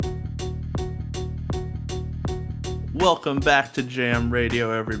Welcome back to Jam Radio,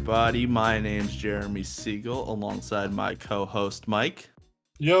 everybody. My name's Jeremy Siegel, alongside my co-host, Mike.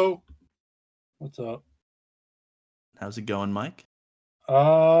 Yo, what's up? How's it going, Mike? It's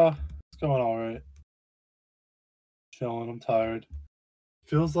going all right. Chilling. I'm tired.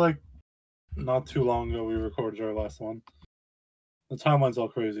 Feels like not too long ago we recorded our last one. The timeline's all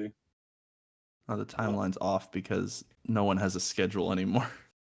crazy. Oh, the timeline's off because no one has a schedule anymore.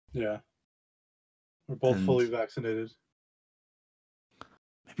 Yeah. We're both fully vaccinated.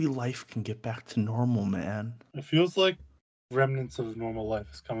 Maybe life can get back to normal, man. It feels like remnants of normal life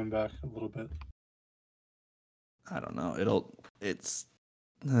is coming back a little bit. I don't know. It's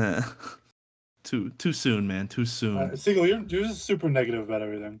too soon, man. Too soon. Siegel, you're just super negative about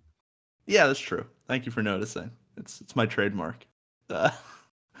everything. Yeah, that's true. Thank you for noticing. It's my trademark. I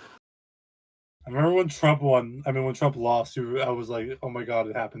remember when Trump won. I mean, when Trump lost, I was like, "Oh my god,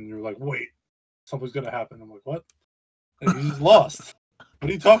 it happened!" You were like, "Wait, something's gonna happen." I'm like, "What?" And he just lost. What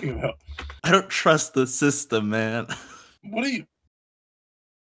are you talking about? I don't trust the system, man. What are you?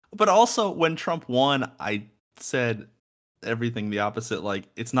 But also, when Trump won, I said everything the opposite. Like,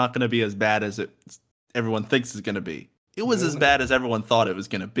 it's not going to be as bad as everyone thinks it's going to be. It was as bad as everyone thought it was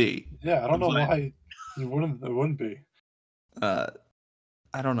going to be. Yeah, I don't know why it wouldn't be. I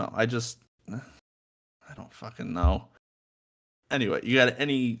don't know. I don't fucking know. Anyway, you got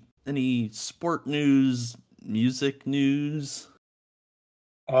any sport news, music news?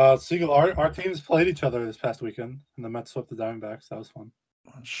 Siegel, our teams played each other this past weekend, and the Mets swept the Diamondbacks. That was fun.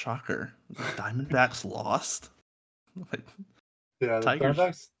 Oh, shocker! The Diamondbacks lost. Yeah, the Tigers.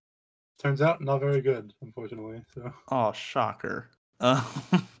 Diamondbacks turns out not very good, unfortunately. So. Oh, shocker!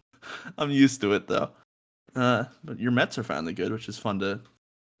 I'm used to it though. But your Mets are finally good, which is fun to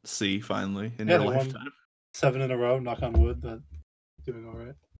see finally in your lifetime. 7 in a row, knock on wood, but doing all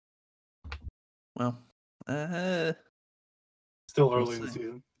right. Well, still early in the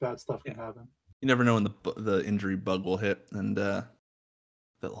season. Bad stuff can happen. You never know when the injury bug will hit, and they'll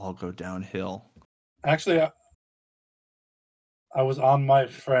all go downhill. Actually, I was on my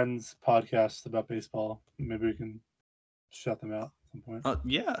friend's podcast about baseball. Maybe we can shut them out at some point.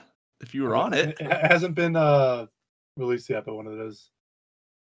 Yeah, if you were on it. It hasn't been released yet, but when it is.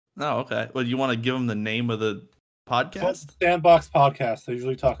 Oh, okay. Well, you want to give them the name of the podcast? Sandbox Podcast. They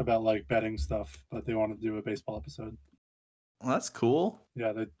usually talk about like betting stuff, but they want to do a baseball episode. Well, that's cool.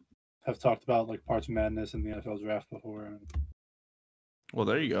 Yeah, they have talked about like Parts of Madness and the NFL draft before. Well,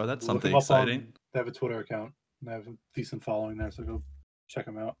 there you go. That's something exciting. They have a Twitter account. And they have a decent following there, so go check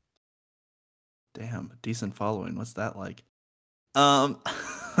them out. Damn, decent following. What's that like? But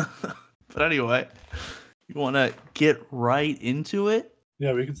anyway, you want to get right into it?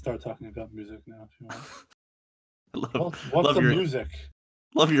 Yeah, we can start talking about music now if you want. What's the music?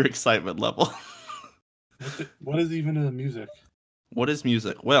 Love your excitement level. What is even a music? What is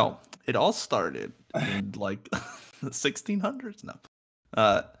music? Well, it all started in like the 1600s.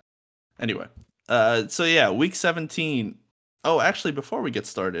 No. Anyway. So yeah, week 17. Oh, actually, before we get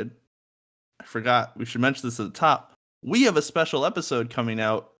started, I forgot we should mention this at the top. We have a special episode coming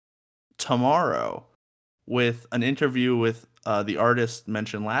out tomorrow with an interview with the artist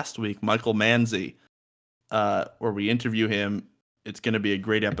mentioned last week, Michael Manzi, where we interview him. It's going to be a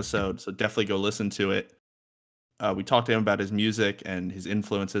great episode, so definitely go listen to it. We talked to him about his music and his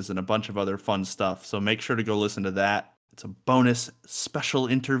influences and a bunch of other fun stuff, so make sure to go listen to that. It's a bonus special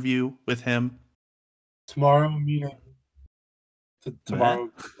interview with him. Tomorrow, meaning tomorrow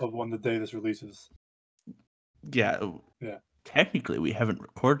of when the day this releases. Yeah. Technically, we haven't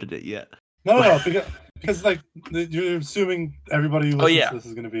recorded it yet. No, because like you're assuming everybody who listens to this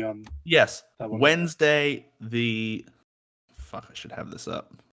is going to be on. Yes, Wednesday. Fuck, I should have this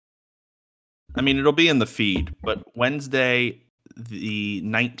up. I mean, it'll be in the feed, but Wednesday, the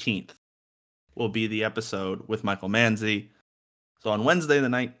 19th, will be the episode with Michael Manzi. So on Wednesday,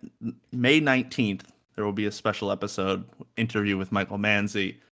 May 19th, there will be a special episode interview with Michael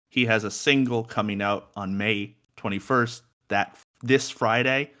Manzi. He has a single coming out on May 21st, this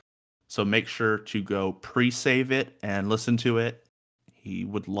Friday. So make sure to go pre-save it and listen to it. He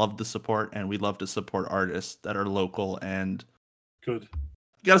would love the support, and we'd love to support artists that are local and good.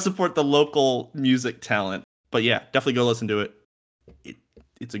 You got to support the local music talent. But yeah, definitely go listen to it.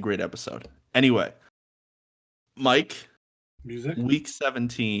 It's a great episode. Anyway, Mike, music. Week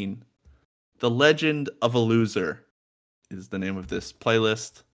 17, The Legend of a Loser is the name of this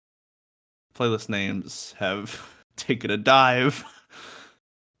playlist. Playlist names have taken a dive.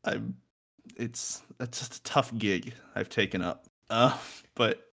 It's just a tough gig I've taken up.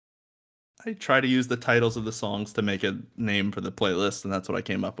 But I try to use the titles of the songs to make a name for the playlist, and that's what I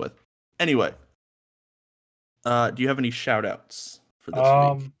came up with. Anyway, Do you have any shout outs for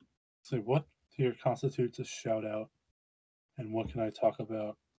this week? So what here constitutes a shout out, and what can I talk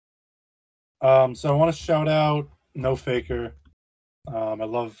about? So I want to shout out No Faker. I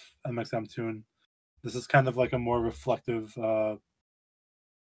love MXM Tune. This is kind of like a more reflective,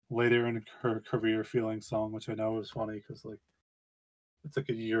 later in her career feeling song, which I know is funny because like it's like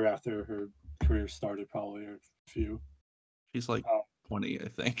a year after her career started, probably, or a few. She's like Um, 20, I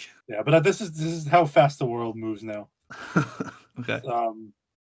think. yeah, but this is how fast the world moves now. Okay. Kind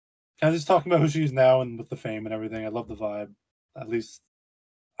of just talking about who she is now and with the fame and everything. I love the vibe. At least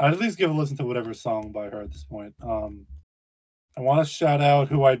I'd at least give a listen to whatever song by her at this point. I want to shout out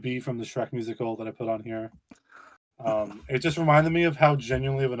Who I'd Be from the Shrek musical that I put on here. It just reminded me of how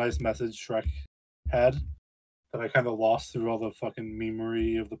genuinely of a nice message Shrek had that I kind of lost through all the fucking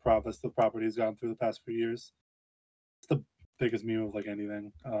memery of the property has gone through the past few years. It's the biggest meme of like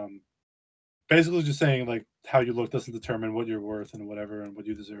anything. Basically, just saying like how you look doesn't determine what you're worth and whatever and what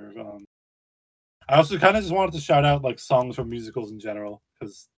you deserve. I also kind of just wanted to shout out like songs from musicals in general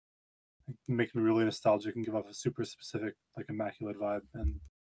because make me really nostalgic and give off a super specific, like immaculate vibe. And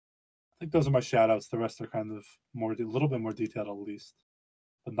I think those are my shout outs. The rest are kind of more, a little bit more detailed at least,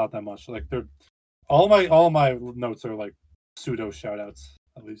 but not that much. Like they're all my notes are like pseudo shout outs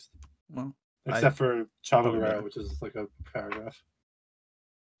at least, Well, except for Chava probably Guerrero, better. which is like a paragraph.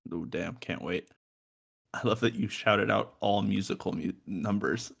 Oh, damn. Can't wait. I love that you shouted out all musical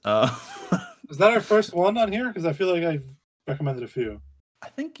numbers. Is that our first one on here? Because I feel like I've recommended a few. I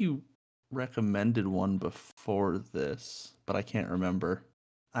think you recommended one before this, but I can't remember.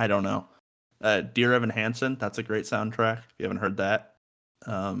 I don't know. Dear Evan Hansen, that's a great soundtrack. If you haven't heard that.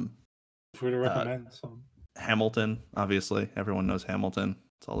 If we were to recommend some. Hamilton, obviously. Everyone knows Hamilton.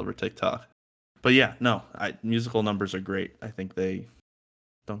 It's all over TikTok. But yeah, no, musical numbers are great. I think they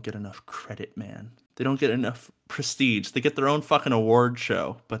don't get enough credit, man. They don't get enough prestige. They get their own fucking award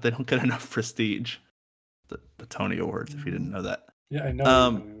show, but they don't get enough prestige. The Tony Awards, if you didn't know that. Yeah, I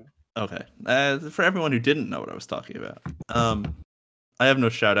know. Okay. For everyone who didn't know what I was talking about, I have no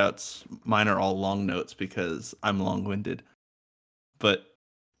shout outs. Mine are all long notes because I'm long winded. But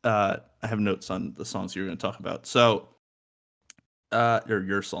I have notes on the songs you're going to talk about. So, or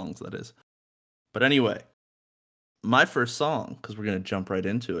your songs, that is. But anyway, my first song, because we're going to jump right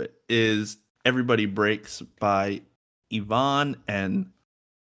into it, is Everybody Breaks by Yvonne and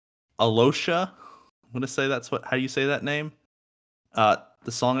Alosha. I'm going to say that's how you say that name. The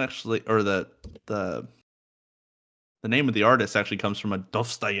song actually, or the name of the artist actually comes from a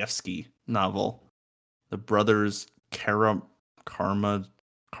Dostoevsky novel, The Brothers Karamazov.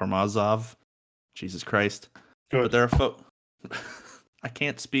 Jesus Christ. Good. But there are I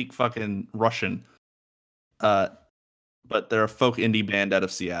can't speak fucking Russian. But they're a folk indie band out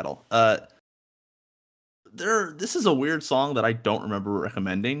of Seattle. This is a weird song that I don't remember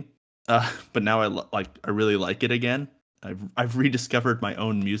recommending. But now I really like it again. I've rediscovered my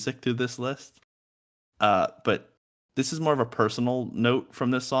own music through this list. But this is more of a personal note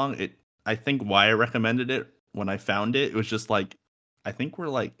from this song. I think why I recommended it when I found it was just like, I think we're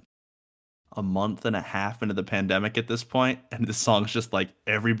like a month and a half into the pandemic at this point, and this song's just like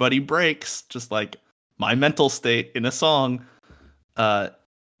Everybody Breaks, just like my mental state in a song.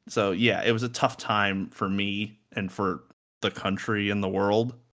 So yeah, it was a tough time for me and for the country and the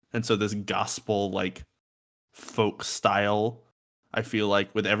world. And so this gospel like folk style, I feel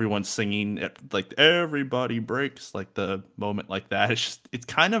like with everyone singing it, like Everybody Breaks, like the moment like that, it's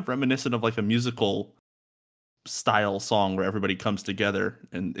kind of reminiscent of like a musical style song where everybody comes together,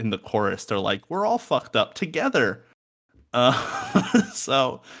 and in the chorus they're like, we're all fucked up together.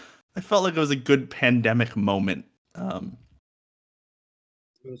 So I felt like it was a good pandemic moment.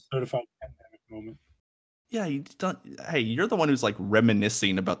 Certified pandemic moment. Yeah, you're the one who's like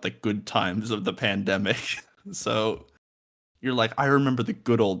reminiscing about the good times of the pandemic. So you're like, I remember the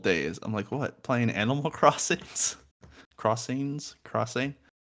good old days. I'm like, what? Playing Animal Crossings? Crossing?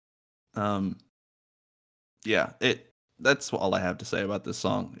 Yeah, that's all I have to say about this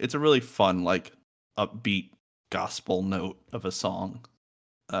song. It's a really fun, like, upbeat gospel note of a song.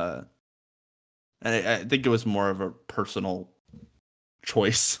 And I think it was more of a personal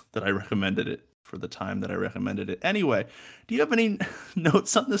choice that I recommended it for the time that I recommended it. Anyway, do you have any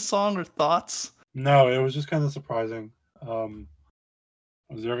notes on this song or thoughts? No, it was just kind of surprising. It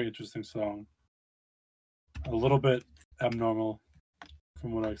was a very interesting song. A little bit abnormal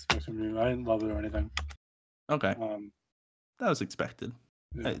from what I expect from you. I didn't love it or anything. Okay. That was expected.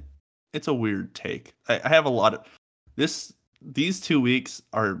 Yeah. It's a weird take. I have a lot of these 2 weeks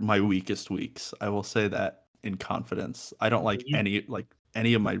are my weakest weeks. I will say that in confidence. I don't like any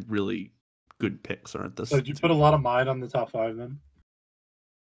of my really good picks aren't this. So did you put a lot of mine on the top 5 then?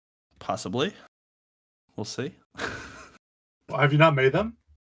 Possibly. We'll see. Have you not made them?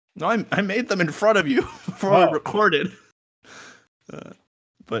 No, I made them in front of you before we recorded.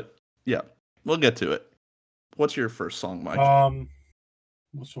 But yeah, we'll get to it. What's your first song, Mike?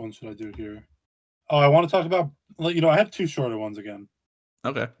 Which one should I do here? Oh, I want to talk about, I have 2 shorter ones again.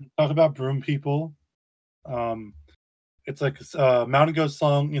 Okay. Talk about Broom People. It's like a Mountain Goat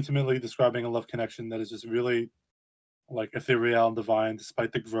song intimately describing a love connection that is just really like ethereal and divine,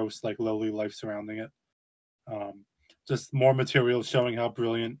 despite the gross, like lowly life surrounding it. Just more material showing how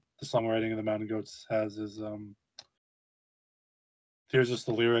brilliant the songwriting of the Mountain Goats has is. Here's just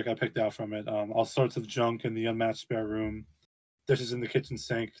the lyric I picked out from it. All sorts of junk in the unmatched spare room. Dishes in the kitchen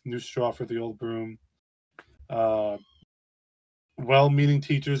sink. New straw for the old broom. Well-meaning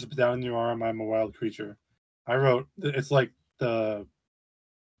teachers, but down in your arm, I'm a wild creature. I wrote, it's like what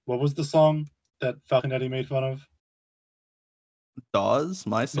was the song that Falconetti made fun of? Dawes,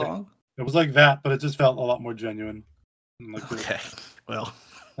 my song? Yeah. It was like that, but it just felt a lot more genuine. Okay, well.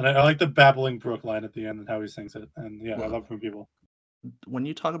 And I like the babbling brook line at the end and how he sings it. And yeah, I love Broom People. When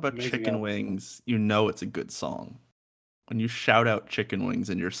you talk about chicken wings, you know it's a good song. When you shout out chicken wings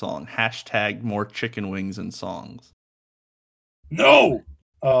in your song, hashtag more chicken wings in songs. No!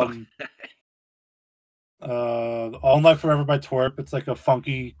 All Night Forever by Twerp. It's like a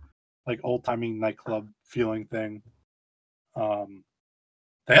funky, like old-timey nightclub feeling thing.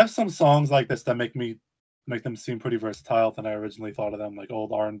 They have some songs like this that make them seem pretty versatile than I originally thought of them, like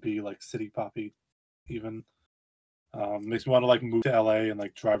old R&B, like city poppy, even. Makes me want to like move to LA and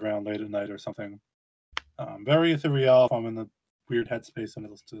like drive around late at night or something. Very ethereal if I'm in the weird headspace when I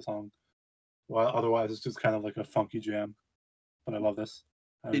listen to the song. Well, otherwise it's just kind of like a funky jam. But I love this.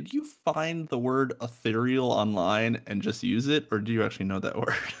 Did you find the word ethereal online and just use it, or do you actually know that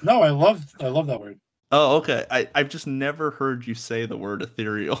word? No, I love that word. Oh, okay. I've just never heard you say the word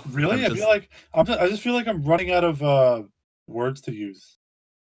ethereal. Really? I just feel like I'm running out of words to use.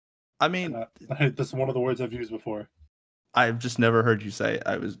 I mean, this is one of the words I've used before. I've just never heard you say it.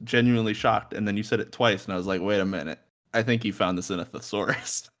 I was genuinely shocked, and then you said it twice, and I was like, wait a minute. I think you found this in a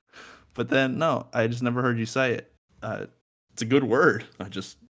thesaurus. But then, no, I just never heard you say it. It's a good word.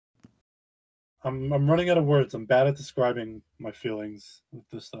 I'm running out of words. I'm bad at describing my feelings with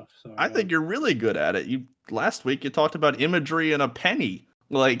this stuff. So I think you're really good at it. Last week you talked about imagery and a penny.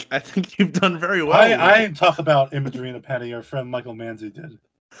 Like, I think you've done very well. I didn't talk about imagery and a penny. Our friend Michael Manzi did.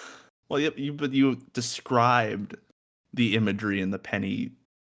 Well, yep, but you described the imagery and the penny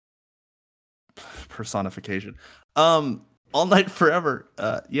personification. All Night Forever.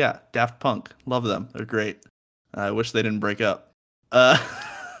 Yeah, Daft Punk. Love them. They're great. I wish they didn't break up.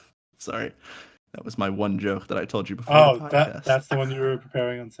 Sorry. That was my one joke that I told you before the podcast. That's the one you were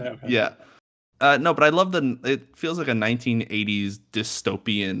preparing on saying. Okay. Yeah. No, but I love it feels like a 1980s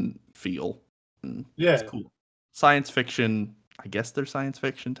dystopian feel. Yeah. It's cool. Science fiction. I guess they're science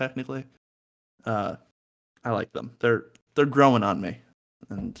fiction technically. I like them. They're growing on me.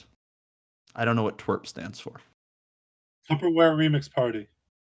 And I don't know what twerp stands for. Tupperware Remix Party.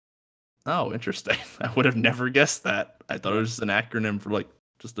 Oh, interesting. I would have never guessed that. I thought it was just an acronym for like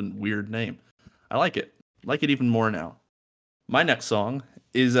just a weird name. I like it. Like it even more now. My next song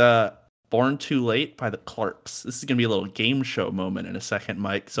is Born Too Late by the Clarks. This is going to be a little game show moment in a second,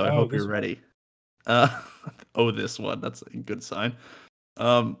 Mike, so I hope you're ready. This one. That's a good sign.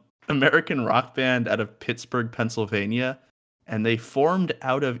 American rock band out of Pittsburgh, Pennsylvania, and they formed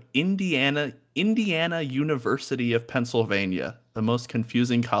out of Indiana University of Pennsylvania, the most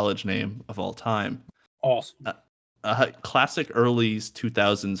confusing college name of all time. Awesome. Classic early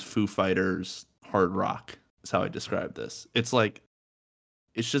 2000s Foo Fighters hard rock is how I describe this. It's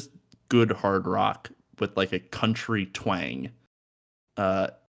just good hard rock with like a country twang.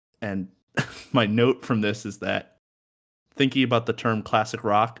 And my note from this is that thinking about the term classic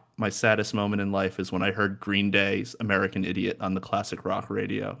rock, my saddest moment in life is when I heard Green Day's American Idiot on the classic rock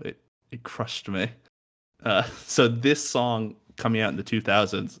radio. It crushed me. So this song coming out in the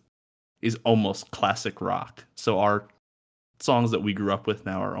 2000s is almost classic rock. So our songs that we grew up with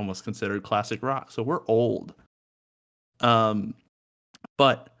now are almost considered classic rock. So we're old.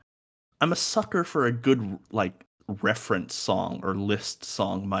 But I'm a sucker for a good like reference song or list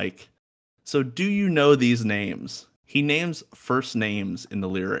song, Mike. So do you know these names? He names first names in the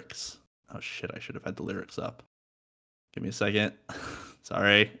lyrics. Oh shit, I should have had the lyrics up. Give me a second.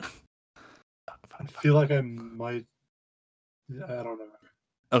 Sorry. I feel like I might. I don't know.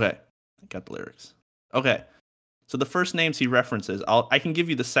 Okay, I got the lyrics. Okay, so the first names he references, I can give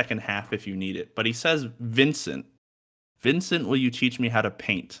you the second half if you need it. But he says Vincent. Vincent, will you teach me how to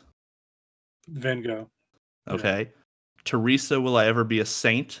paint? Van Gogh. Okay. Teresa, Will I Ever Be a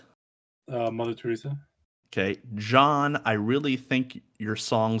Saint? Mother Teresa. Okay. John, I Really Think Your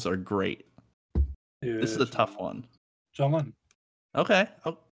Songs Are Great. Yeah, This is a tough one. John Lennon. Okay.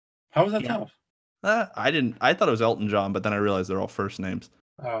 Oh, How was that yeah. tough? I thought it was Elton John, but then I realized they're all first names.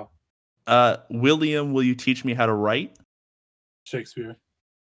 Oh, William, Will You Teach Me How to Write? Shakespeare.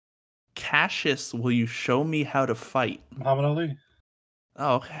 Cassius, Will You Show Me How to Fight? Muhammad Ali.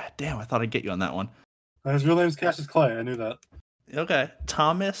 Oh, okay. Damn, I thought I'd get you on that one. His real name's Cassius Clay. I knew that. Okay.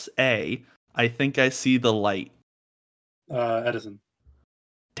 Thomas A, I Think I See the Light. Edison.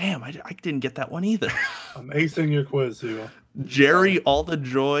 Damn, I didn't get that one either. I'm acing your quiz, Hugo. Jerry, All the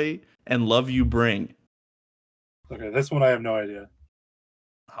Joy and Love You Bring. Okay, this one I have no idea.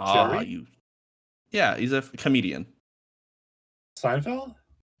 Jerry? Yeah, he's a comedian. Seinfeld?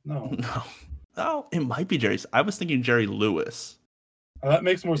 No. No. Oh, it might be Jerry. I was thinking Jerry Lewis. That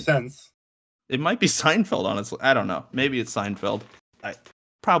makes more sense. It might be Seinfeld, honestly. I don't know. Maybe it's Seinfeld.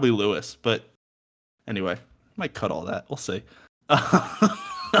 Probably Lewis, but anyway, might cut all that. We'll see.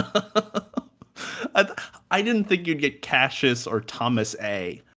 I didn't think you'd get Cassius or Thomas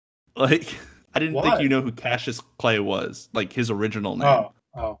A. Like, I didn't think you know who Cassius Clay was, like his original name.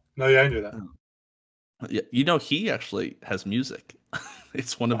 Oh, no, yeah, I knew that. Yeah, you know, he actually has music.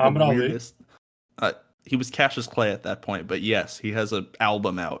 It's one of the weirdest. He was Cassius Clay at that point, but yes, he has an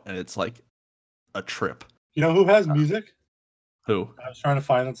album out, and it's like a trip. You know who has music? Who? I was trying to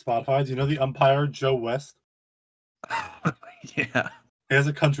find on Spotify. Do you know the umpire Joe West? Yeah. He has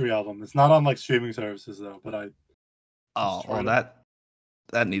a country album. It's not on like streaming services though, but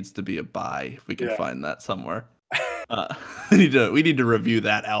that needs to be a buy if we can find that somewhere. We need to review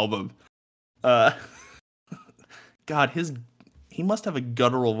that album. God, he must have a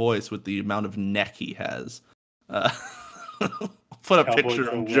guttural voice with the amount of neck he has. Put a picture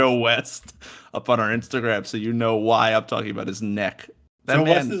of Joe West up on our Instagram so you know why I'm talking about his neck. Joe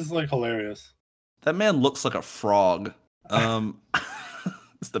West is like hilarious. That man looks like a frog.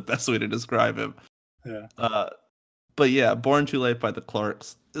 It's the best way to describe him. Yeah. But yeah, Born Too Late by the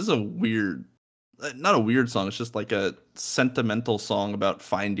Clarks. This is not a weird song. It's just like a sentimental song about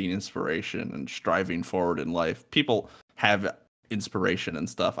finding inspiration and striving forward in life. People have inspiration and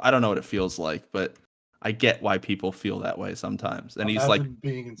stuff. I don't know what it feels like, but I get why people feel that way sometimes. And he's like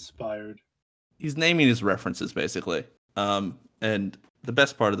being inspired. He's naming his references basically. And the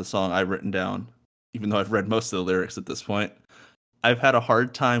best part of the song I've written down, even though I've read most of the lyrics at this point. I've had a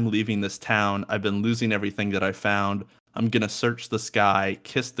hard time leaving this town. I've been losing everything that I found. I'm going to search the sky,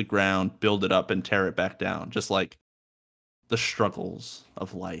 kiss the ground, build it up, and tear it back down. Just like the struggles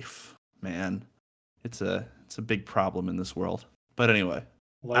of life, man. It's a big problem in this world. But anyway,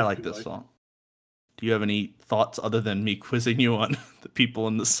 I like this song. Do you have any thoughts other than me quizzing you on the people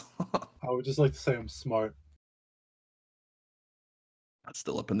in the song? I would just like to say I'm smart. That's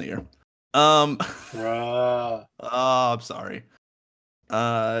still up in the air. Bruh. Oh, I'm sorry.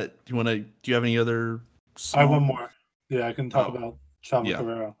 Do you have any other songs? I have one more. Yeah, I can talk about Chavo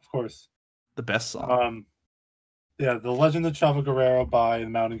Guerrero, of course. The best song. The Legend of Chavo Guerrero by the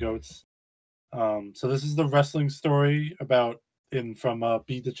Mountain Goats. So this is the wrestling story from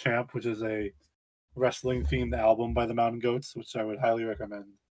Beat the Champ, which is a wrestling themed album by the Mountain Goats, which I would highly recommend.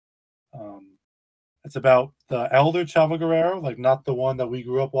 It's about the elder Chavo Guerrero, like not the one that we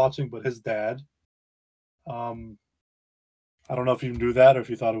grew up watching, but his dad. I don't know if you knew that or if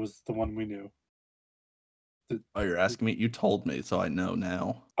you thought it was the one we knew. Oh, you're asking me? You told me, so I know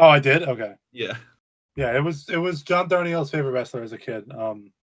now. Oh, I did? Okay. Yeah. Yeah, it was John Darnielle's favorite wrestler as a kid.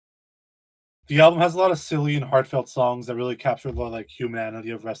 The album has a lot of silly and heartfelt songs that really capture the like humanity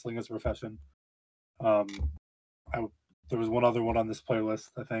of wrestling as a profession. There was one other one on this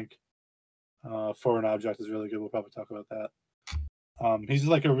playlist, I think. Foreign Object is really good. We'll probably talk about that. He's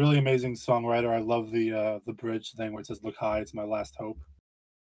like a really amazing songwriter. I love the bridge thing where it says "Look high, it's my last hope,"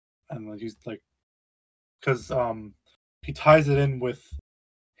 and like he's like, because he ties it in with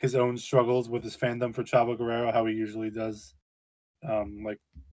his own struggles with his fandom for Chavo Guerrero, how he usually does, like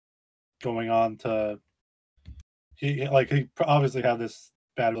going on to he obviously had this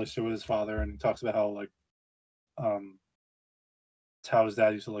bad relationship with his father, and he talks about how like how his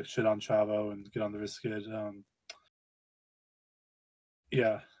dad used to like shit on Chavo and get under his skin.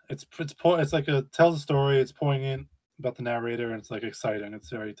 Yeah, it's like tells a story. It's poignant about the narrator, and it's like exciting. It's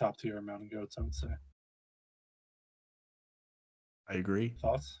very top tier Mountain Goats, I would say. I agree.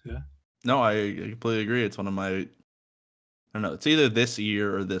 Thoughts? Yeah. No, I completely agree. It's one of my. I don't know. It's either this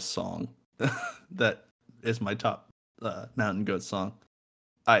year or this song that is my top Mountain Goats song.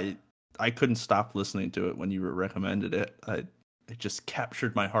 I couldn't stop listening to it when you recommended it. it just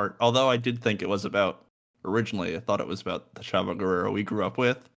captured my heart. Although I did think it was about originally, I thought it was about the Chavo Guerrero we grew up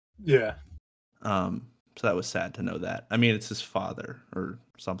with. Yeah. So that was sad to know that. I mean, it's his father or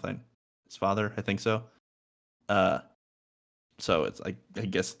something. His father, I think so. So it's I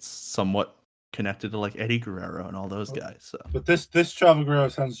guess it's somewhat connected to like Eddie Guerrero and all those guys. So, but this Chavo Guerrero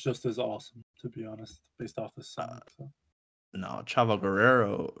sounds just as awesome, to be honest, based off this song. So. No, Chavo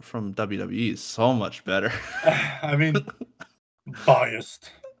Guerrero from WWE is so much better. I mean,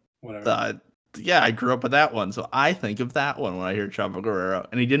 biased. Whatever. Yeah, I grew up with that one, so I think of that one when I hear Chavo Guerrero,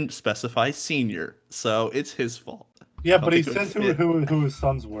 and he didn't specify senior, so it's his fault. Yeah, but he says who his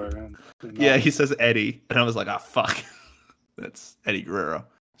sons were. And yeah, he says Eddie, and I was like, ah, fuck. That's Eddie Guerrero.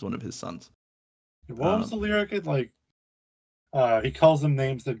 He's one of his sons. What was the lyric? It like, he calls them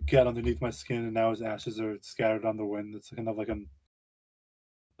names that get underneath my skin, and now his ashes are scattered on the wind. It's kind of like an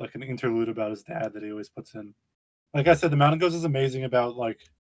interlude about his dad that he always puts in. Like I said, The Mountain Goes is amazing about like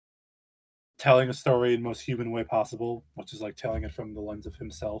telling a story in the most human way possible, which is like telling it from the lens of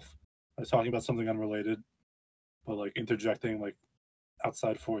himself. I was talking about something unrelated, but like interjecting like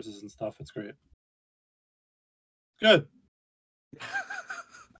outside forces and stuff. It's great. Good.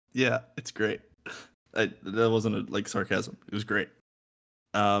 Yeah, it's great. That wasn't like sarcasm. It was great.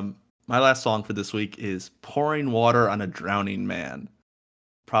 My last song for this week is "Pouring Water on a Drowning Man."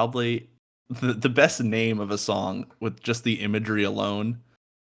 Probably the best name of a song with just the imagery alone.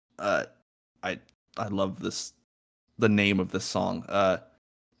 I love the name of this song.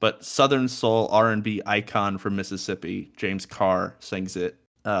 But Southern Soul R&B icon from Mississippi, James Carr, sings it.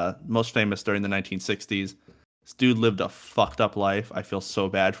 Most famous during the 1960s. This dude lived a fucked up life. I feel so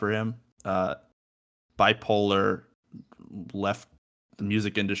bad for him. Bipolar, left the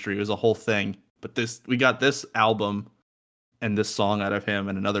music industry. It was a whole thing. But we got this album and this song out of him,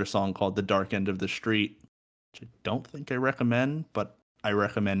 and another song called "The Dark End of the Street," which I don't think I recommend, but I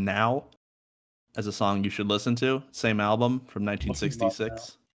recommend now as a song you should listen to. Same album from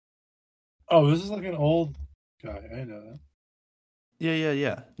 1966. Oh, this is like an old guy. I know that.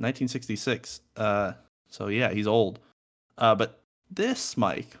 Yeah. 1966. So yeah, he's old. But this,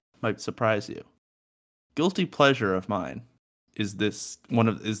 Mike, might surprise you. Guilty pleasure of mine is this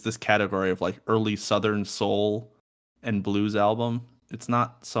category of like early Southern soul and blues album. It's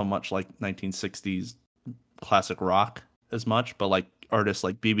not so much like 1960s classic rock as much, but like artists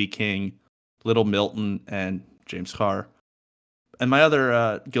like B.B. King, Little Milton, and James Carr. And my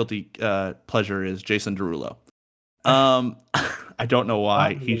other guilty pleasure is Jason Derulo. I don't know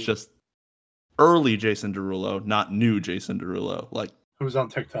why. He's just early Jason Derulo, not new Jason Derulo. Like, who's on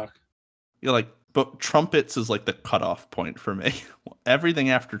TikTok? You're like, but Trumpets is like the cutoff point for me. Everything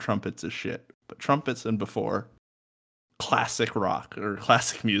after Trumpets is shit, but Trumpets and before, classic rock or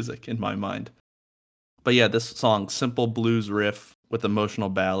classic music in my mind. But yeah, this song, simple blues riff with emotional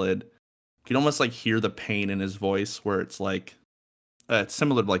ballad. You can almost like hear the pain in his voice, where it's like, it's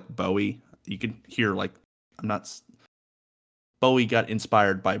similar to like Bowie. You can hear like, Bowie got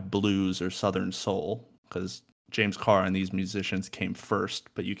inspired by blues or Southern soul because James Carr and these musicians came first,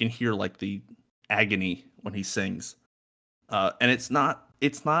 but you can hear like the agony when he sings. And it's not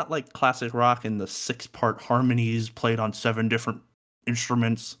like classic rock in the 6-part harmonies played on 7 different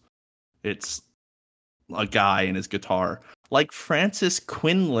instruments. It's a guy and his guitar, like Frances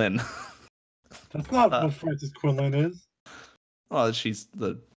Quinlan. That's not what Frances Quinlan is. Well, she's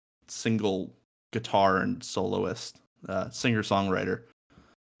the single guitar and soloist, singer-songwriter.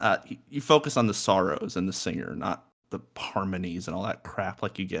 You focus on the sorrows and the singer, not the harmonies and all that crap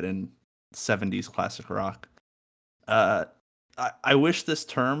like you get in 70s classic rock. I wish this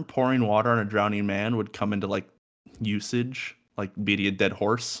term, pouring water on a drowning man, would come into like usage, like beating a dead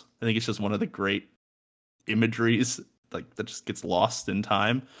horse. I think it's just one of the great imageries like that just gets lost in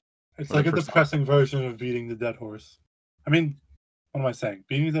time. It's like a depressing version of beating the dead horse. I mean, what am I saying?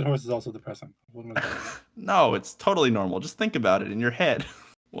 Beating the dead horse is also depressing. What am I saying? No, it's totally normal. Just think about it in your head.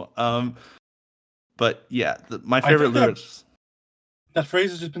 Well, but yeah, my favorite lyrics. That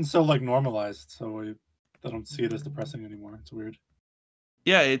phrase has just been so like normalized, so I don't see it as depressing anymore. It's weird.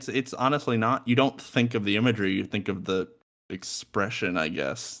 Yeah, it's honestly not. You don't think of the imagery, you think of the expression, I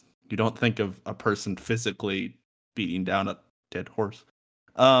guess. You don't think of a person physically beating down a dead horse.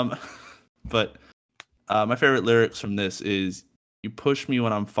 But my favorite lyrics from this is, "You push me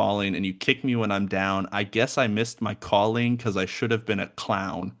when I'm falling and you kick me when I'm down. I guess I missed my calling because I should have been a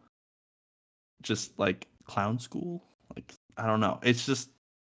clown." Just like clown school? Like, I don't know. It's just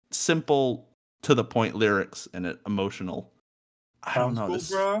simple, to the point lyrics and it emotional. I don't know.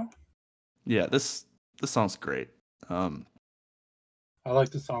 Bro? Yeah, this song's great. I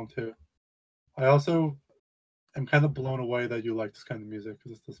like the song too. I also am kind of blown away that you like this kind of music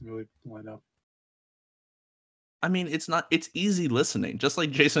because it doesn't really line up. I mean, it's easy listening. Just like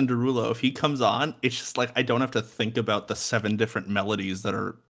Jason Derulo, if he comes on, it's just like I don't have to think about the 7 different melodies that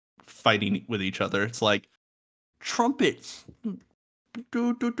are fighting with each other. It's like trumpets. Do,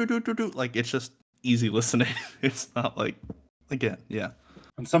 do, do, do, do, do. Like it's just easy listening. It's not like again, yeah.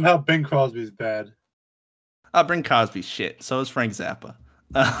 And somehow Bing Crosby's bad. I'll bring Cosby shit. So is Frank Zappa.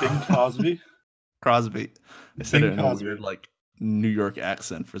 Bing Crosby? Crosby. I said Bing it in Cosby. a weird like New York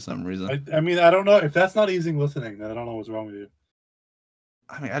accent for some reason. I mean, I don't know. If that's not easy listening, then I don't know what's wrong with you.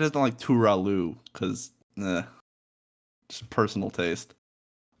 I mean, I just don't like Turalu because just personal taste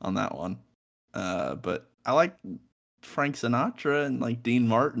on that one. But I like Frank Sinatra and like Dean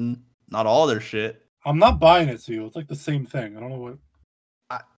Martin. Not all their shit. I'm not buying it to you. It's like the same thing. I don't know what.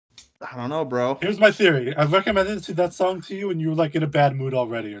 I don't know, bro. Here's my theory. I've recommended that song to you, and you were like in a bad mood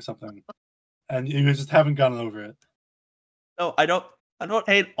already, or something, and you just haven't gotten over it. No, I don't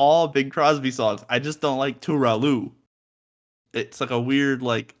hate all Bing Crosby songs. I just don't like Turalu. It's like a weird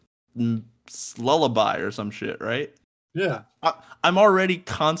like lullaby or some shit, right? Yeah. I'm already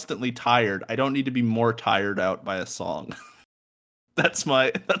constantly tired. I don't need to be more tired out by a song. That's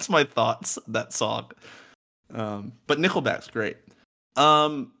my thoughts. That song. But Nickelback's great.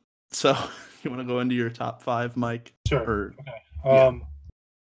 So you want to go into your top 5, Mike? Sure. Or, okay. Yeah.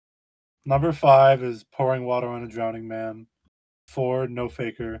 Number 5 is Pouring Water on a Drowning Man. 4, No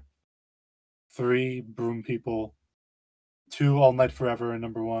Faker. 3, Broom People. 2, All Night Forever, and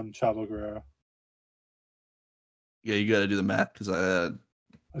number 1, Chavo Guerrero. Yeah, you got to do the math because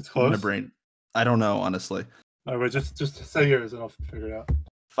It's close. My brain. I don't know, honestly. All right, just say yours and I'll figure it out.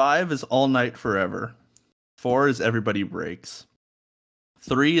 5 is All Night Forever. 4 is Everybody Breaks.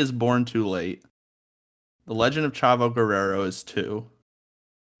 3 is Born Too Late. The Legend of Chavo Guerrero is 2.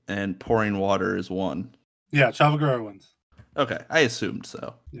 And Pouring Water is 1. Yeah, Chavo Guerrero wins. Okay, I assumed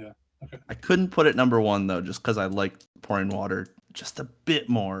so. Yeah, okay. I couldn't put it number 1, though, just because I liked Pouring Water just a bit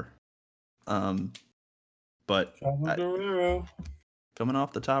more. But Chavo Guerrero. Coming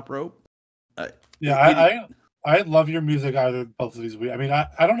off the top rope. I love your music both of these weeks. I mean,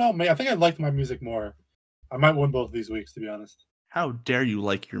 I don't know. I think I liked my music more. I might win both of these weeks, to be honest. How dare you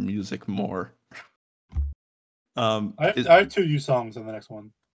like your music more? I have 2 U songs on the next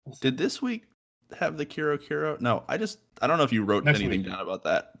one. Did this week have the Kiro? No, I don't know if you wrote anything down about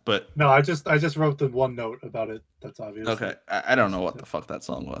that, but no, I just wrote the one note about it. That's obvious. Okay, I don't know what the fuck that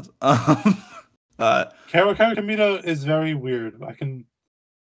song was. Caro Camino is very weird. I can,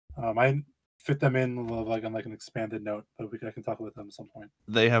 I fit them in like on like an expanded note, but I can talk about them at some point.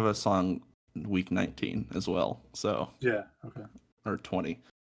 They have a song week 19 as well, so yeah, okay, or 20.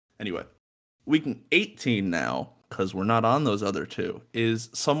 Anyway, week 18 now, because we're not on those other 2, is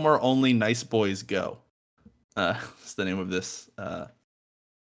Somewhere Only Nice Boys Go. It's the name of this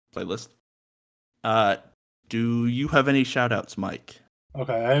playlist. Do you have any shout outs, Mike?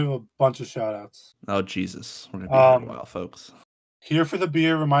 Okay, I have a bunch of shout outs. Oh Jesus, we're gonna be here a while, folks. Here for the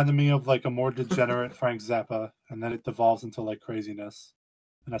Beer reminded me of like a more degenerate Frank Zappa, and then it devolves into like craziness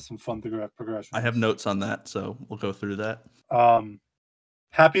and has some fun progression. I have notes on that, so we'll go through that.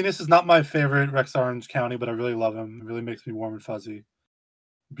 Happiness is not my favorite Rex Orange County, but I really love him. It really makes me warm and fuzzy.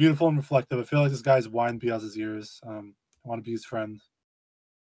 Beautiful and reflective. I feel like this guy's wine Piazza's ears. I want to be his friend.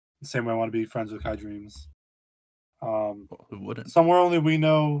 The same way I want to be friends with Kai Dreams. Who wouldn't? Somewhere Only We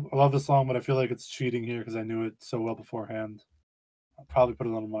Know. I love the song, but I feel like it's cheating here because I knew it so well beforehand. I'll probably put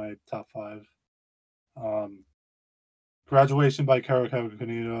it on my top 5. Graduation by Caro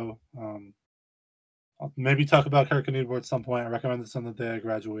Canito. I'll maybe talk about Caro Canito at some point. I recommend this on the day I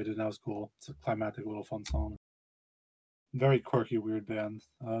graduated, and that was cool. It's a climactic little fun song. Very quirky, weird band.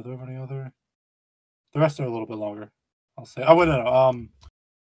 Do I have any other? The rest are a little bit longer, I'll say. Oh, wait, no.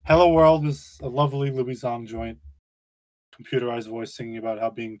 Hello World is a lovely Louis Zong joint. Computerized voice singing about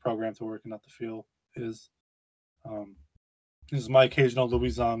how being programmed to work and not to feel is. This is my occasional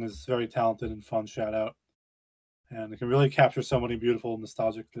Louis Zong is very talented and fun shout out. And it can really capture so many beautiful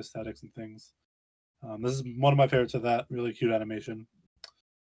nostalgic aesthetics and things. This is one of my favorites of that. Really cute animation.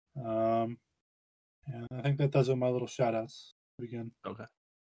 And I think that does it with my little shout outs. Begin. Okay.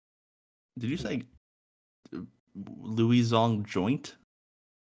 Did you say Louis Zong joint?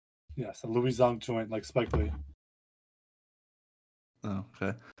 Yes, a Louis Zong joint like Spike Lee. Oh,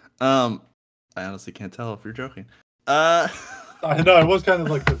 okay. I honestly can't tell if you're joking. I know it was kind of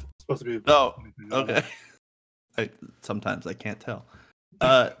like supposed to be. Oh, okay. Sometimes I can't tell.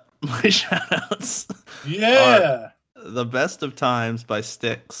 My shout-outs. Yeah. The Best of Times by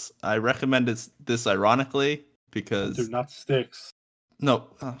Styx. I recommended this ironically because they're not Styx. No,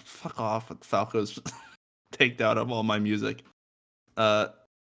 fuck off with Falco's. take out of all my music.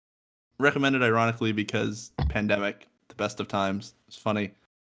 Recommended ironically because pandemic, the best of times. It's funny.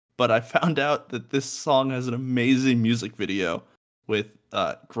 But I found out that this song has an amazing music video with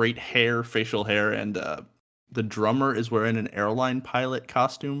great hair, facial hair, and the drummer is wearing an airline pilot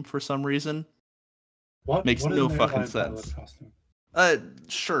costume for some reason. What Makes is no an fucking airline pilot sense. costume?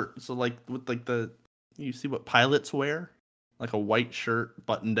 Shirt. So like with like you see what pilots wear, like a white shirt,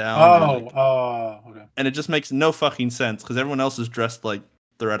 button down. Okay. And it just makes no fucking sense because everyone else is dressed like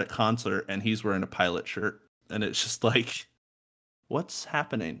they're at a concert and he's wearing a pilot shirt, and it's just like, what's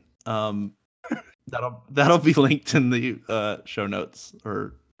happening? That'll be linked in the show notes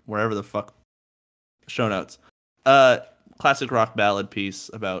or wherever the fuck show notes. Classic rock ballad piece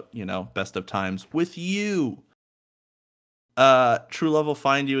about, best of times with you. True Love Will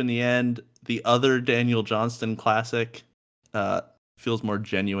Find You in the End. The other Daniel Johnston classic feels more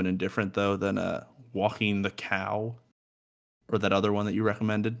genuine and different though than Walking the Cow or that other one that you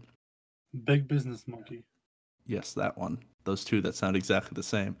recommended. Big Business Monkey. Yes, that one. Those two that sound exactly the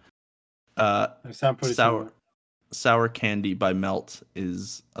same. They sound pretty similar. Sour Candy by Melt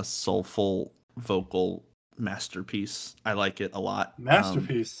is a soulful vocal masterpiece. I like it a lot.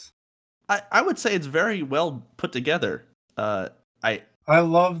 Masterpiece. I would say it's very well put together. I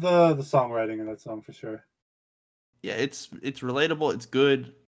love the songwriting in that song for sure. Yeah, it's relatable. It's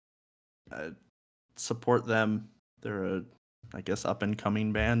good. Support them. They're a, I guess, up and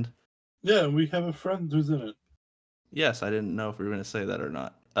coming band. Yeah, we have a friend who's in it. Yes, I didn't know if we were going to say that or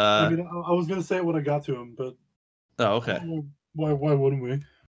not. I was going to say it when I got to him, but oh, okay. Why wouldn't we?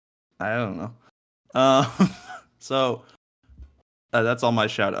 I don't know. So that's all my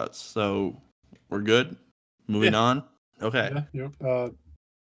shout outs. So we're good. Moving on. Okay. Yeah.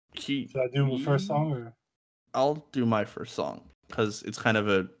 Should I do my first song? Or? I'll do my first song because it's kind of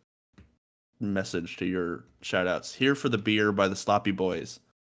a message to your shout outs. Here for the Beer by the Sloppy Boys,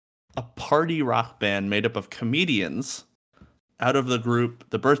 a party rock band made up of comedians out of the group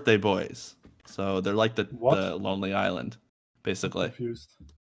The Birthday Boys. So they're like the Lonely Island, basically. I'm confused.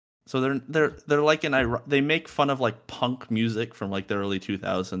 So they're like they make fun of like punk music from like the early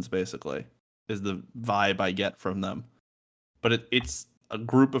 2000s, basically, is the vibe I get from them. But it's a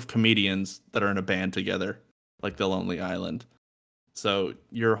group of comedians that are in a band together, like the Lonely Island. So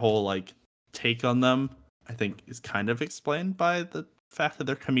your whole like take on them, I think, is kind of explained by the fact that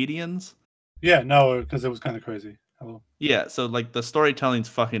they're comedians. Yeah, no, because it was kind of crazy. Hello. Yeah, so like the storytelling's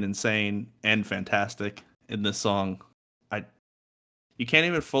fucking insane and fantastic in this song. You can't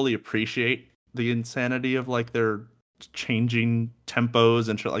even fully appreciate the insanity of like their changing tempos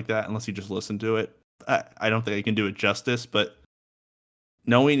and shit like that unless you just listen to it. I don't think I can do it justice, but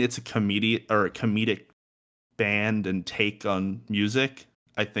knowing it's a comedic band and take on music,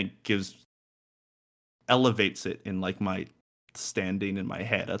 I think elevates it in like my standing in my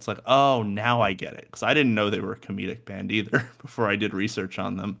head. It's like, oh, now I get it, because I didn't know they were a comedic band either before I did research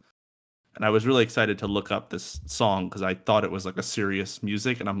on them. And I was really excited to look up this song because I thought it was like a serious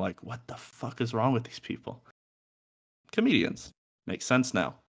music, and I'm like, what the fuck is wrong with these people? Comedians. Makes sense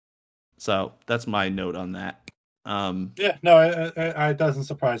now. So that's my note on that. Yeah, no, it doesn't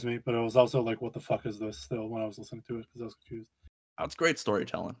surprise me, but it was also like, what the fuck is this still when I was listening to it, because I was confused. Oh, it's great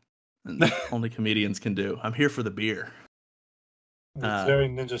storytelling. And only comedians can do. I'm here for the beer. It's very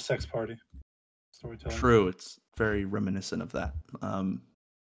Ninja Sex Party storytelling. True, it's very reminiscent of that.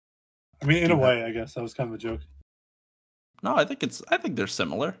 I mean, in a way, I guess that was kind of a joke. No, I think they're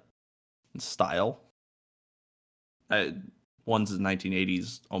similar in style. One's a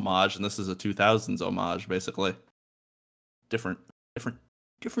 1980s homage, and this is a 2000s homage, basically. Different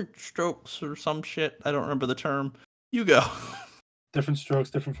strokes or some shit. I don't remember the term. You go. Different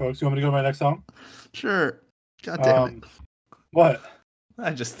strokes, different folks. You want me to go to my next song? Sure. God damn it. What?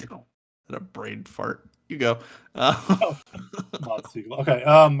 I just had a brain fart. You go. Okay.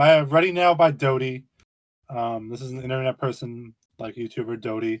 Ready Now by Dodie. This is an internet person, like YouTuber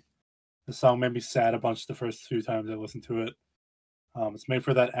Dodie. The song made me sad a bunch the first few times I listened to it. It's made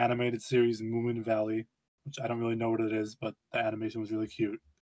for that animated series Moomin Valley, which I don't really know what it is, but the animation was really cute.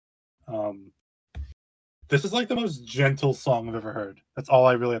 This is like the most gentle song I've ever heard. That's all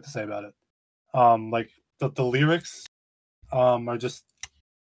I really have to say about it. Like the lyrics are just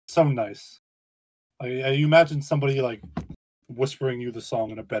so nice. Like, you imagine somebody like whispering you the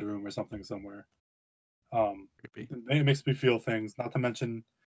song in a bedroom or something somewhere. It makes me feel things. Not to mention,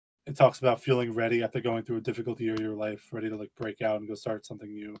 it talks about feeling ready after going through a difficult year of your life, ready to like break out and go start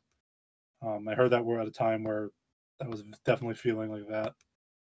something new. I heard that word at a time where I was definitely feeling like that,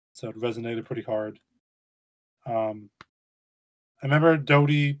 so it resonated pretty hard. I remember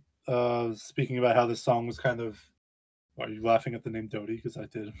Dodie speaking about how this song was kind of. Are you laughing at the name Dodie? Because I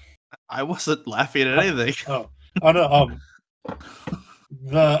did. I wasn't laughing at anything. Oh no.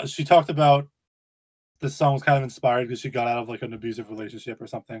 She talked about this song was kind of inspired because she got out of like an abusive relationship or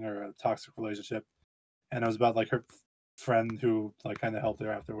something, or a toxic relationship, and it was about like her friend who like kind of helped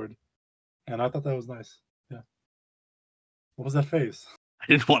her afterward, and I thought that was nice. Yeah. What was that face? I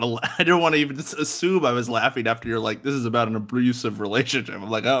didn't want to even assume I was laughing after you're like, this is about an abusive relationship. I'm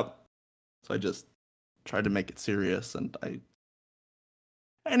like, oh. So I just tried to make it serious, and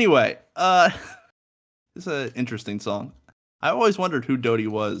anyway, it's an interesting song. I always wondered who Dodie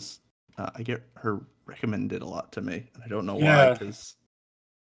was. I get her recommended a lot to me, and I don't know why, because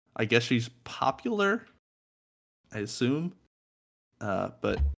I guess she's popular, I assume,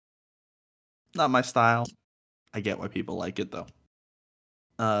 but not my style. I get why people like it, though.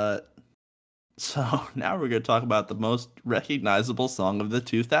 So now we're going to talk about the most recognizable song of the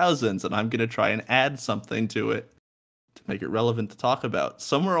 2000s, and I'm going to try and add something to it to make it relevant to talk about.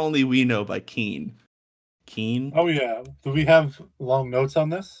 Somewhere Only We Know by Keane. Keane? Oh, yeah. Do we have long notes on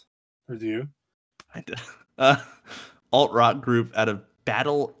this? Or do you? I did. Alt-rock group out of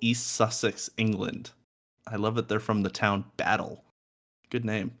Battle, East Sussex, England. I love that they're from the town Battle. Good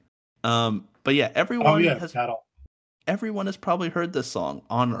name. But yeah, everyone Battle. Everyone has probably heard this song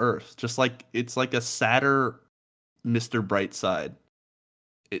on Earth. Just like it's like a sadder Mr. Brightside.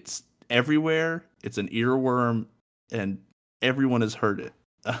 It's everywhere. It's an earworm, and everyone has heard it.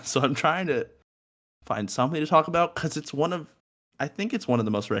 So I'm trying to find something to talk about because I think it's one of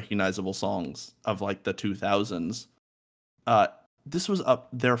the most recognizable songs of like the 2000s. This was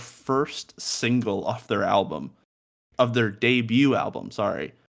their first single off their album, of their debut album.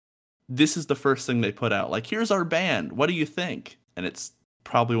 Sorry. This is the first thing they put out. Like, here's our band. What do you think? And it's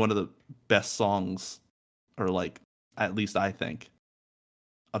probably one of the best songs, or like, at least I think,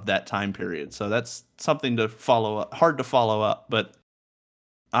 of that time period. So that's something to follow up. Hard to follow up, but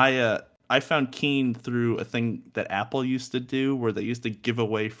I found Keane through a thing that Apple used to do where they used to give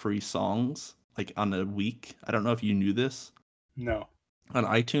away free songs like on a week. I don't know if you knew this. No. On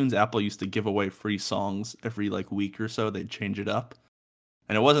iTunes, Apple used to give away free songs every like week or so. They'd change it up.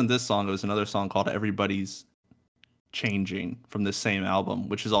 And it wasn't this song, it was another song called Everybody's Changing from this same album,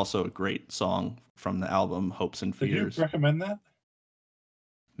 which is also a great song from the album Hopes and Fears. Did you recommend that?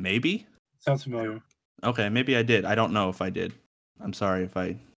 Maybe? Sounds familiar. Okay, maybe I did. I don't know if I did. I'm sorry if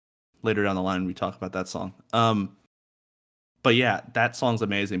later down the line we talk about that song. But yeah, that song's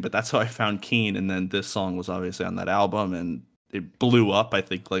amazing, but that's how I found Keane, and then this song was obviously on that album, and it blew up, I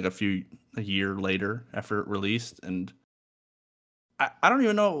think, like a year later after it released, and I don't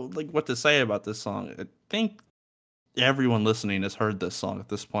even know like what to say about this song. I think everyone listening has heard this song at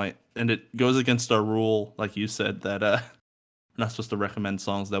this point, and it goes against our rule, like you said, that we're not supposed to recommend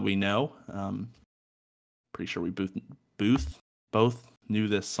songs that we know. Pretty sure we both knew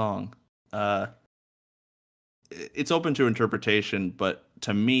this song. It's open to interpretation, but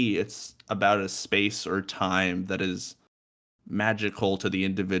to me, it's about a space or time that is magical to the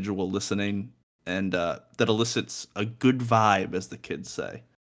individual listening, and that elicits a good vibe, as the kids say.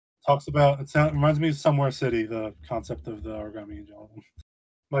 Talks about reminds me of Somewhere City, the concept of the Origami Angel album.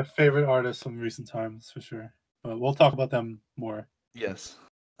 My favorite artist from recent times, for sure. But we'll talk about them more. Yes.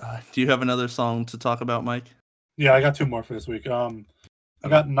 Do you have another song to talk about, Mike? Yeah, I got two more for this week. I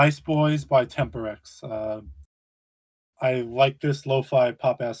got Nice Boys by Temperex. I like this lo-fi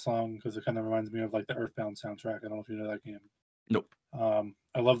pop-ass song because it kind of reminds me of like the Earthbound soundtrack. I don't know if you know that game. Nope.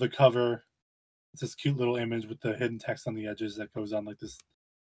 I love the cover. It's this cute little image with the hidden text on the edges that goes on like this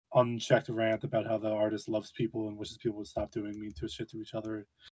unchecked rant about how the artist loves people and wishes people would stop doing mean to shit to each other,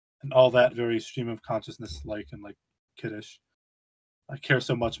 and all that very stream of consciousness like and like kiddish. I care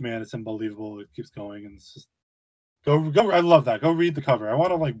so much, man. It's unbelievable. It keeps going, and it's just go. I love that. Go read the cover. I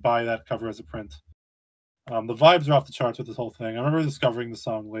want to like buy that cover as a print. The vibes are off the charts with this whole thing. I remember discovering the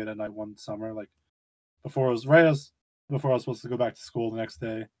song late at night one summer, like before I was supposed to go back to school the next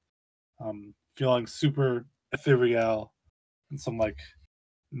day. Feeling super ethereal in some like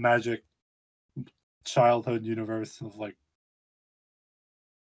magic childhood universe of like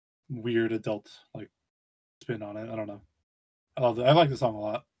weird adult like spin on it. I don't know. I love it. I like the song a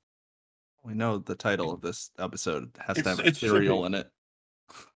lot. We know the title of this episode has to have ethereal in it.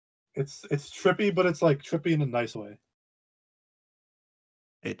 It's trippy, but it's like trippy in a nice way.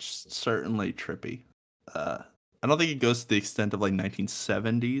 It's certainly trippy. I don't think it goes to the extent of like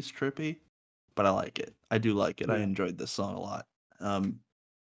 1970s trippy, but I like it. I do like it. Yeah. I enjoyed this song a lot.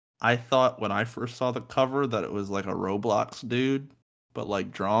 I thought when I first saw the cover that it was like a Roblox dude, but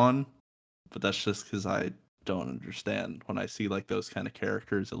like drawn. But that's just because I don't understand. When I see like those kind of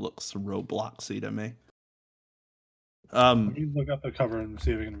characters, it looks Robloxy to me. Let me look up the cover and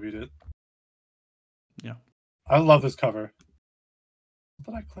see if I can read it. Yeah. I love this cover.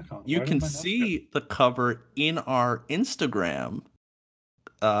 What did I click on? You Why can did my mouse see the cover in our Instagram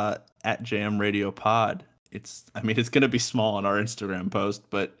at Jam Radio Pod. It's going to be small on our Instagram post,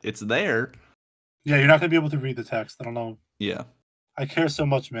 but it's there. go? Yeah, you're not gonna be able to read the text. I don't know. Yeah. I care so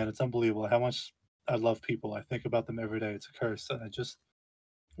much, man. It's unbelievable how much I love people. I think about them every day. It's a curse, and I just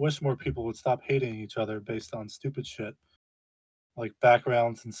wish more people would stop hating each other based on stupid shit like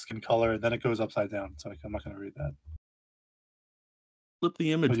backgrounds and skin color. And then it goes upside down. So like, I'm not gonna read that. Flip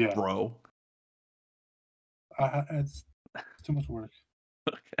the image, yeah. bro. It's too much work.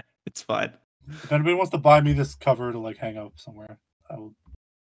 Okay, it's fine. If anybody wants to buy me this cover to like hang up somewhere, I will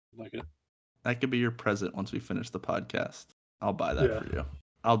like it. That could be your present once we finish the podcast. I'll buy that for you.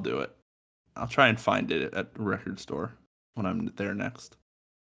 I'll do it. I'll try and find it at a record store when I'm there next.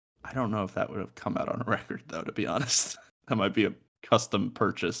 I don't know if that would have come out on a record, though, to be honest. That might be a custom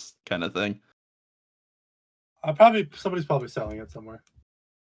purchase kind of thing. Somebody's probably selling it somewhere.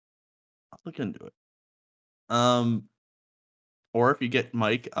 I'll look into it. Or if you get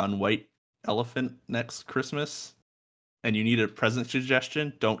Mike on White Elephant next Christmas and you need a present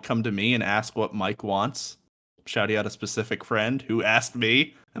suggestion, don't come to me and ask what Mike wants. Shouting out a specific friend who asked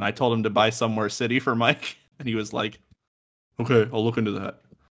me, and I told him to buy Somewhere City for Mike, and he was like, "Okay, I'll look into that."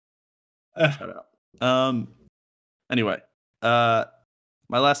 Shout out. Anyway, my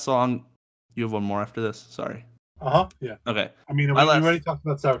last song. You have one more after this. Sorry. Yeah. Okay. I mean, we already talked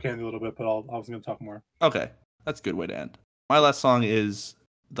about Sour Candy a little bit, but I was going to talk more. Okay, that's a good way to end. My last song is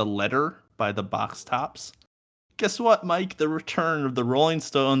 "The Letter" by the Box Tops. Guess what, Mike? The return of the Rolling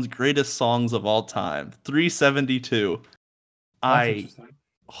Stones' greatest songs of all time, 372. I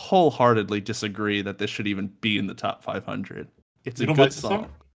wholeheartedly disagree that this should even be in the top 500. It's a good song.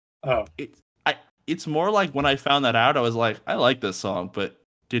 Oh, it's more like when I found that out, I was like, I like this song, but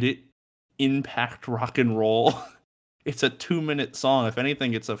did it impact rock and roll? It's a 2-minute song. If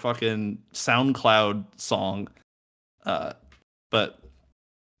anything, it's a fucking SoundCloud song. But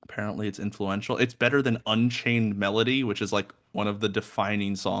apparently it's influential. It's better than Unchained Melody, which is like one of the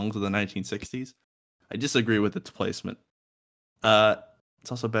defining songs of the 1960s. I disagree with its placement.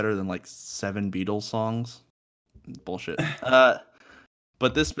 It's also better than like 7 Beatles songs. Bullshit.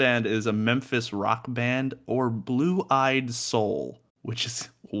 But this band is a Memphis rock band, or Blue Eyed Soul, which is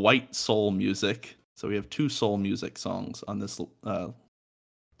white soul music. So we have 2 soul music songs on this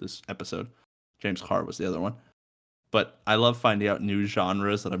episode. James Carr was the other one. But I love finding out new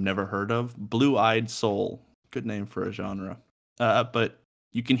genres that I've never heard of. Blue Eyed Soul. Good name for a genre. But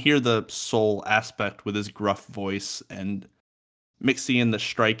you can hear the soul aspect with his gruff voice and mixing in the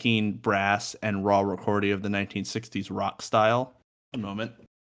striking brass and raw recording of the 1960s rock style. A moment.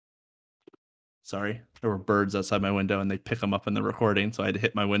 Sorry. There were birds outside my window and they pick them up in the recording, so I had to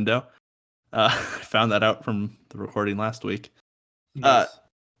hit my window. I found that out from the recording last week. Nice.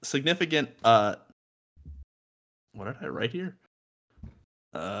 Significant... what did I write here?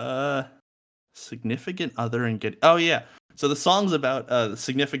 Significant other and get. Oh yeah, so the song's about the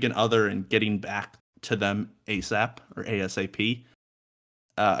significant other and getting back to them ASAP or ASAP.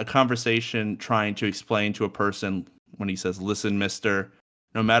 A conversation trying to explain to a person when he says, "Listen, Mister,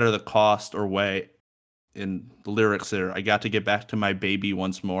 no matter the cost or way." In the lyrics there, I got to get back to my baby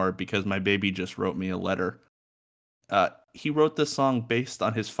once more because my baby just wrote me a letter. He wrote this song based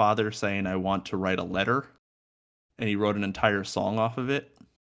on his father saying, "I want to write a letter." And he wrote an entire song off of it.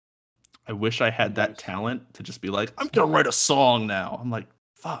 I wish I had that talent to just be like, I'm going to write a song now. I'm like,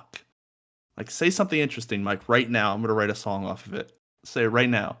 fuck. Like, say something interesting, Mike, right now. I'm going to write a song off of it. Say it right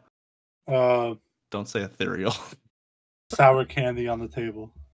now. Don't say ethereal. Sour Candy on the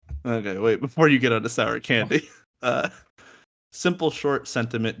table. Okay, wait, before you get onto Sour Candy. Simple, short,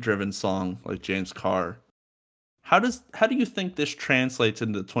 sentiment-driven song like James Carr. How do you think this translates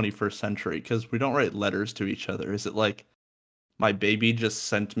into the 21st century? Because we don't write letters to each other. Is it like my baby just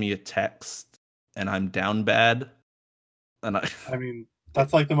sent me a text and I'm down bad? And I mean,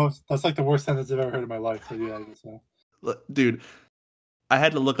 that's like the worst sentence I've ever heard in my life. So yeah, I guess so. Dude, I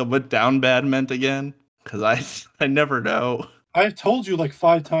had to look up what down bad meant again because I never know. I've told you like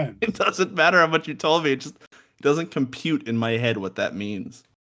 5 times. It doesn't matter how much you told me. It doesn't compute in my head what that means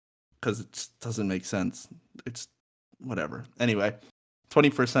because it just doesn't make sense. It's whatever. Anyway,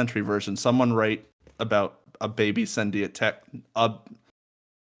 21st century version. Someone write about a baby sending a text.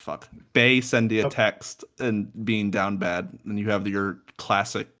 Bay sending a text and being down bad, and you have your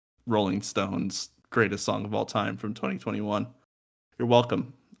classic Rolling Stones greatest song of all time from 2021. You're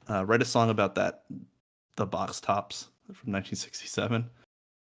welcome. Write a song about that. the box tops from 1967.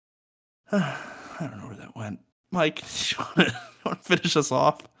 I don't know where that went. Mike, you want to finish us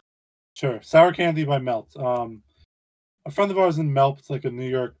off? Sure. Sour Candy by Melt. A friend of ours in Melt, it's like a New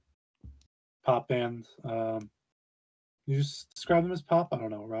York pop band. You just describe them as pop? I don't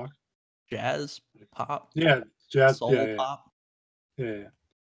know, rock? Jazz, pop, Yeah, jazz. soul Yeah. pop. Yeah.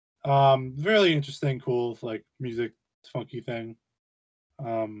 Really interesting, cool, like music, funky thing.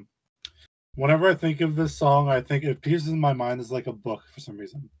 Whenever I think of this song, I think it pieces in my mind as like a book for some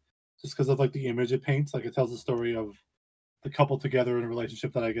reason, just because of like the image it paints. Like it tells the story of the couple together in a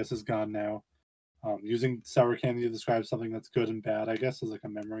relationship that I guess is gone now. Using sour candy to describe something that's good and bad, I guess, is like a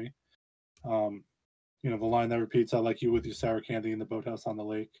memory. The line that repeats, "I like you with your sour candy in the boathouse on the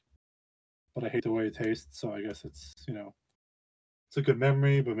lake, but I hate the way it tastes." So I guess it's a good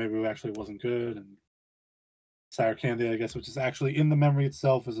memory, but maybe it actually wasn't good. And sour candy, I guess, which is actually in the memory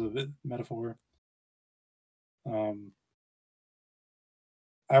itself, is a bit metaphor.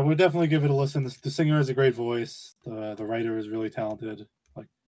 I would definitely give it a listen. The singer has a great voice. The writer is really talented. Like,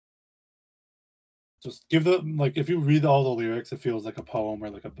 just give if you read all the lyrics, it feels like a poem or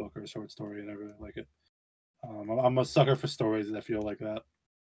like a book or a short story, and I really like it. I'm a sucker for stories that feel like that,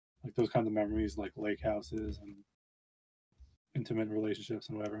 like those kinds of memories, like lake houses and intimate relationships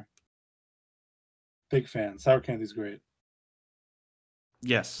and whatever. Big fan. Sour candy's great.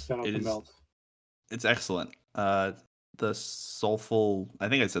 Yes, Shout out it to is. Melt. It's excellent. The soulful, I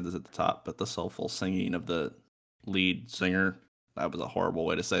think I said this at the top, but the soulful singing of the lead singer, that was a horrible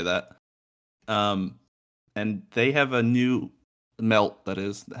way to say that. And they have a new Melt, that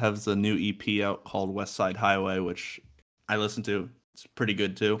is, has a new EP out called West Side Highway, which I listened to. It's pretty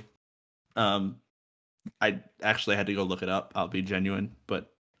good too. I actually had to go look it up. I'll be genuine,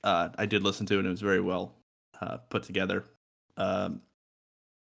 but I did listen to it and it was very well put together. So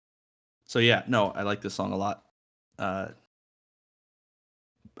yeah, no, I like this song a lot. 2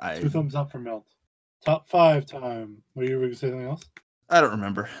 thumbs up for Melt. Top 5 time. Were you going to say anything else? I don't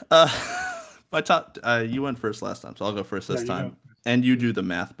remember. My top. You went first last time, so I'll go first this time. Go. And you do the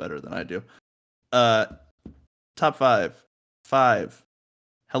math better than I do. Top 5. 5.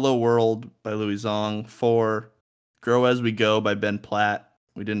 Hello World by Louis Zong. 4. Grow As We Go by Ben Platt.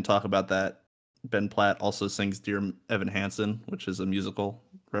 We didn't talk about that. Ben Platt also sings Dear Evan Hansen, which is a musical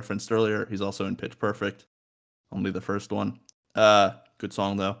referenced earlier. He's also in Pitch Perfect. Only the first one. Good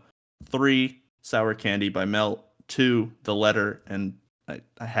song though. 3. Sour Candy by Melt. 2. The Letter, and I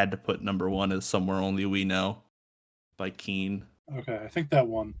had to put number 1 as Somewhere Only We Know by Keane. Okay, I think that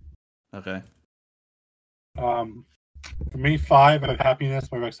one. Okay. For me, 5, I have Happiness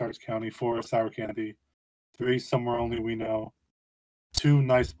by Rex Arts County. 4, Sour Candy. 3, Somewhere Only We Know. 2,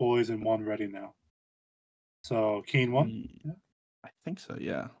 Nice Boys, and 1, Ready Now. So, Keane 1? Yeah. I think so,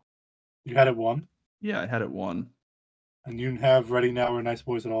 yeah. You had it 1? Yeah, I had it 1. And you didn't have Ready Now or Nice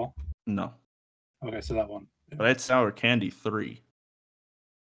Boys at all? No. Okay, so that one. Yeah. But I had Sour Candy 3.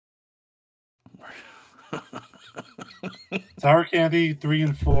 Sour Candy 3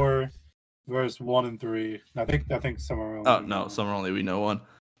 and 4 versus 1 and 3. I think Somewhere Only. Oh no, Somewhere Only We Know 1.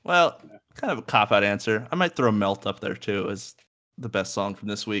 Well, kind of a cop out answer. I might throw Melt up there too as the best song from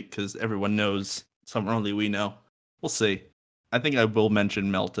this week because everyone knows Somewhere Only We Know. We'll see. I think I will mention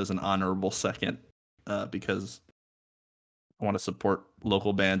Melt as an honorable second because I want to support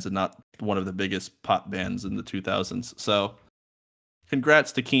local bands and not one of the biggest pop bands in the 2000s. So,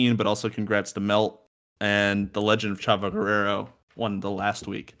 congrats to Keane, but also congrats to Melt. And The Legend of Chava Guerrero won the last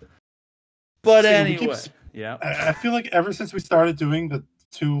week. But anyway, yeah. I feel like ever since we started doing the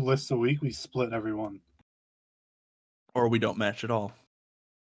 2 lists a week, we split every one. Or we don't match at all.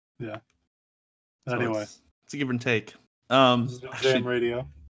 Yeah. So anyway. It's a give and take. This has been JM Radio.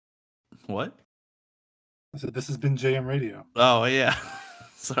 What? I said this has been JM Radio. Oh, yeah.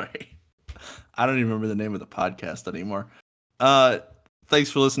 Sorry. I don't even remember the name of the podcast anymore.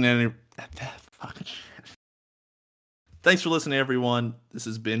 Thanks for listening. Fucking shit. Thanks for listening, everyone. This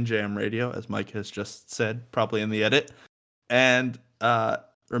has been JM Radio, as Mike has just said, probably in the edit. And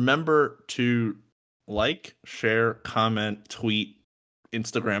remember to like, share, comment, tweet,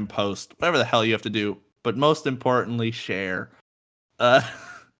 Instagram post, whatever the hell you have to do. But most importantly, share.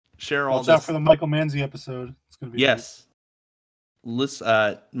 Share all Watch this. out for the Michael Manzi episode. It's gonna be yes.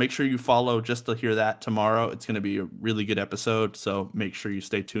 Make sure you follow just to hear that tomorrow. It's going to be a really good episode, so make sure you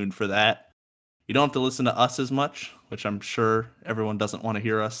stay tuned for that. You don't have to listen to us as much, which I'm sure everyone doesn't want to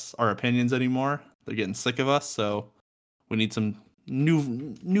hear our opinions anymore. They're getting sick of us, so we need some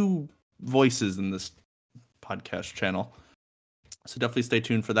new voices in this podcast channel. So definitely stay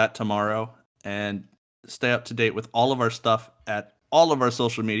tuned for that tomorrow, and stay up to date with all of our stuff at all of our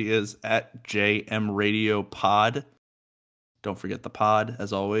social medias at JM Radio Pod. Don't forget the pod,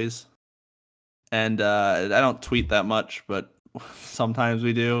 as always. And I don't tweet that much, but sometimes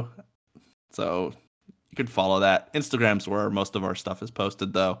we do. So you could follow that. Instagram's where most of our stuff is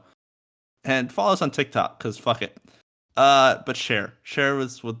posted, though. And follow us on TikTok, because fuck it. But share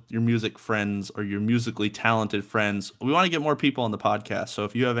this with your music friends or your musically talented friends. We want to get more people on the podcast. So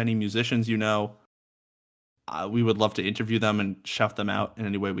if you have any musicians you know, we would love to interview them and shout them out in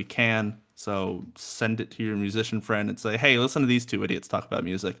any way we can. So send it to your musician friend and say, hey, listen to these two idiots talk about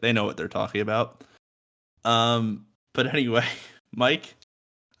music. They know what they're talking about. But anyway, Mike,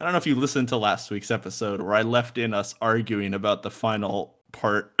 I don't know if you listened to last week's episode where I left in us arguing about the final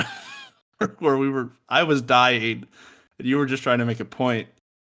part where I was dying and you were just trying to make a point.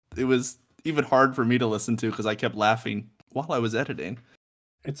 It was even hard for me to listen to because I kept laughing while I was editing.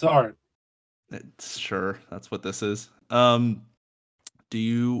 It's art. Sure, that's what this is. Do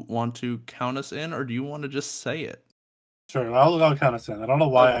you want to count us in, or do you want to just say it? Sure, I'll count us in. I don't know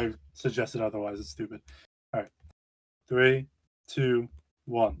why I suggested otherwise. It's stupid. All right. 3, 2,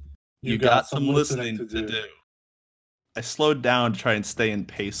 1. You got some listening to do. I slowed down to try and stay in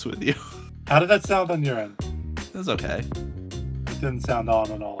pace with you. How did that sound on your end? It was okay. It didn't sound on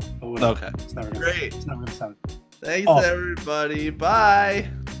at all. Okay. It's never gonna, Great. It's never going to sound. Thanks, everybody. Bye.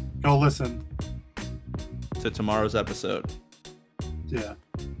 Go listen to tomorrow's episode. Yeah.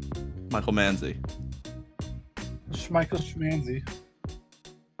 Michael Manzi. Michael Schmanzi.